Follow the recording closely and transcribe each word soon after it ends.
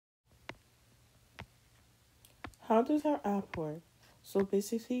how does our app work? So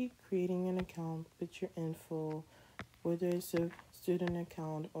basically, creating an account with your info, whether it's a student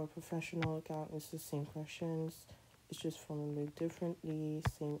account or professional account, it's the same questions. It's just formulated differently,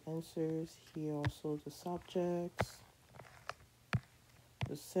 same answers. Here also the subjects,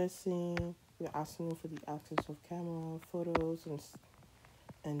 the setting. We're asking you for the access of camera, photos,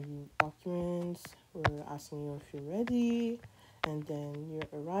 and documents. We're asking you if you're ready. And then you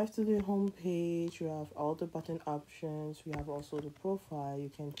arrive to the home page. You have all the button options. We have also the profile.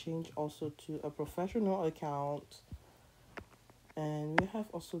 You can change also to a professional account. And we have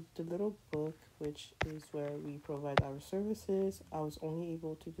also the little book, which is where we provide our services. I was only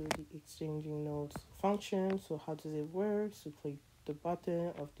able to do the exchanging notes function. So how does it work? So click the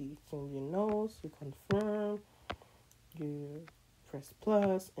button of the exchanging notes. You confirm. You press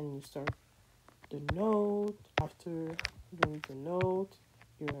plus and you start the note. After doing the note,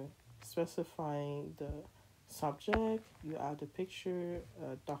 you're specifying the subject. You add a picture,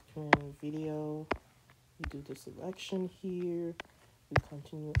 a document, video. You do the selection here. We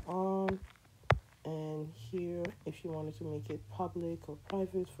continue on. And here, if you wanted to make it public or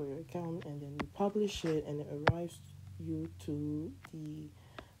private for your account, and then you publish it, and it arrives you to the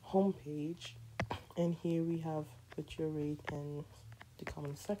home page. And here we have put your rate and the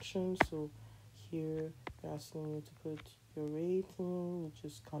comment section. So here they're asking you to put your rating. You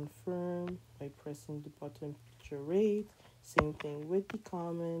just confirm by pressing the button, put your rate. Same thing with the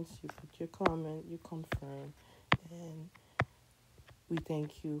comments. You put your comment, you confirm, and we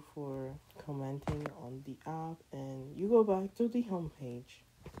thank you for commenting on the app, and you go back to the homepage.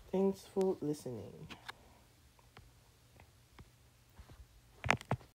 Thanks for listening.